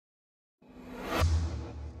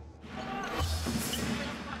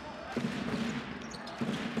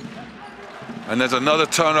And there's another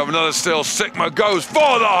turnover, another steal. Sikma goes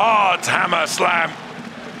for the hard hammer slam.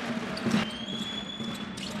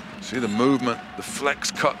 See the movement, the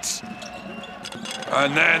flex cuts.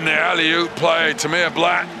 And then the alley-oop play, Tamir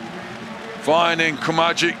Blatt finding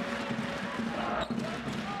Kumaji.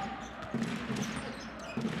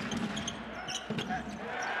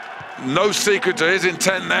 No secret to his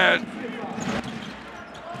intent there.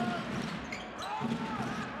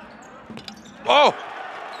 Oh!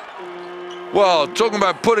 Well, talking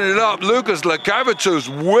about putting it up, Lucas Lekavičius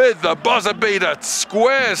with the buzzer beater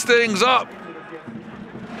squares things up.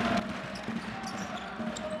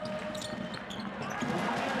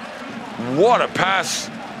 What a pass.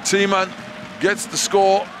 Thiemann gets the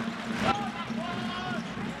score.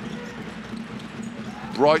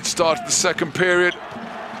 Bright start to the second period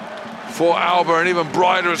for ALBA, and even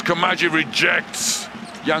brighter as Kumaji rejects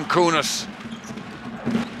Kaunas.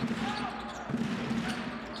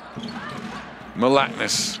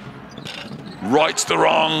 Malaknis rights the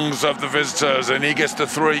wrongs of the visitors, and he gets the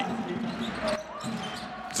three.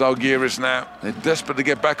 Zalgiris now, they're desperate to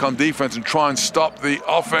get back on defense and try and stop the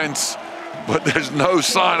offense, but there's no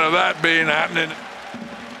sign of that being happening.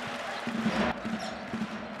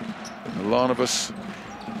 Milanovic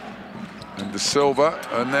and De Silva,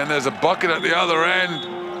 and then there's a bucket at the other end,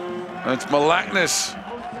 and it's Malaknis.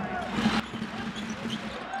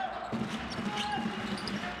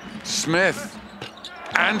 Smith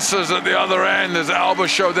answers at the other end as ALBA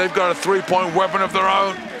show they've got a three-point weapon of their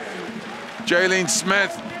own. Jaleen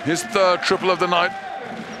Smith, his third triple of the night.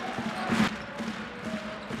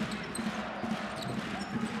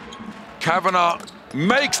 Cavanaugh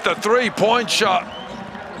makes the three-point shot.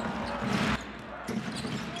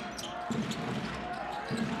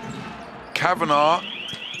 Cavanaugh,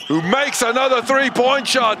 who makes another three-point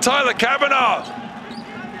shot. Tyler Cavanaugh.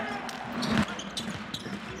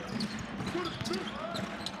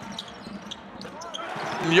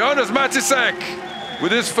 Jonas Matisek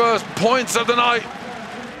with his first points of the night.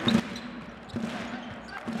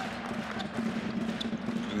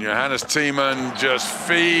 And Johannes Thiemann just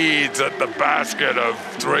feeds at the basket of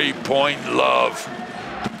three-point love.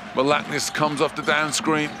 Malaknis comes off the down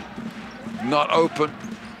screen, not open.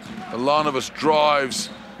 Milanovic drives,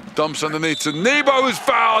 dumps underneath to Nebo, who's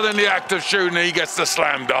fouled in the act of shooting. He gets the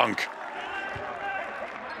slam dunk.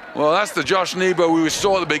 Well, that's the Josh Nebo we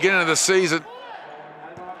saw at the beginning of the season.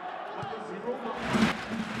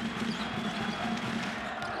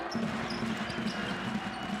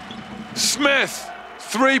 Smith,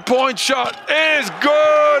 three-point shot is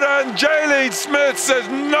good, and Jaleen Smith says,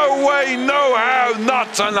 no way, no how,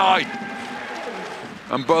 not tonight.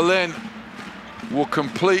 And Berlin will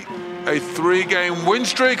complete a three-game win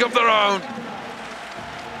streak of their own.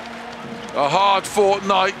 A hard-fought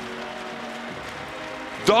night.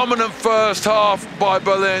 Dominant first half by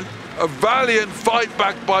Berlin. A valiant fight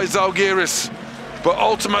back by Zalgiris. But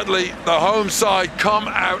ultimately, the home side come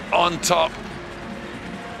out on top.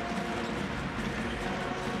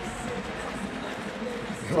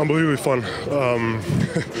 Unbelievably fun.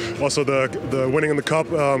 Also, the winning in the cup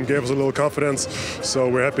gave us a little confidence, so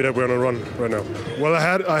we're happy that we're on a run right now. Well,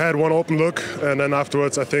 I had one open look, and then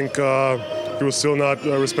afterwards, I think he was still not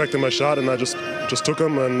respecting my shot, and I just took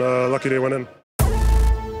him, and lucky they went in.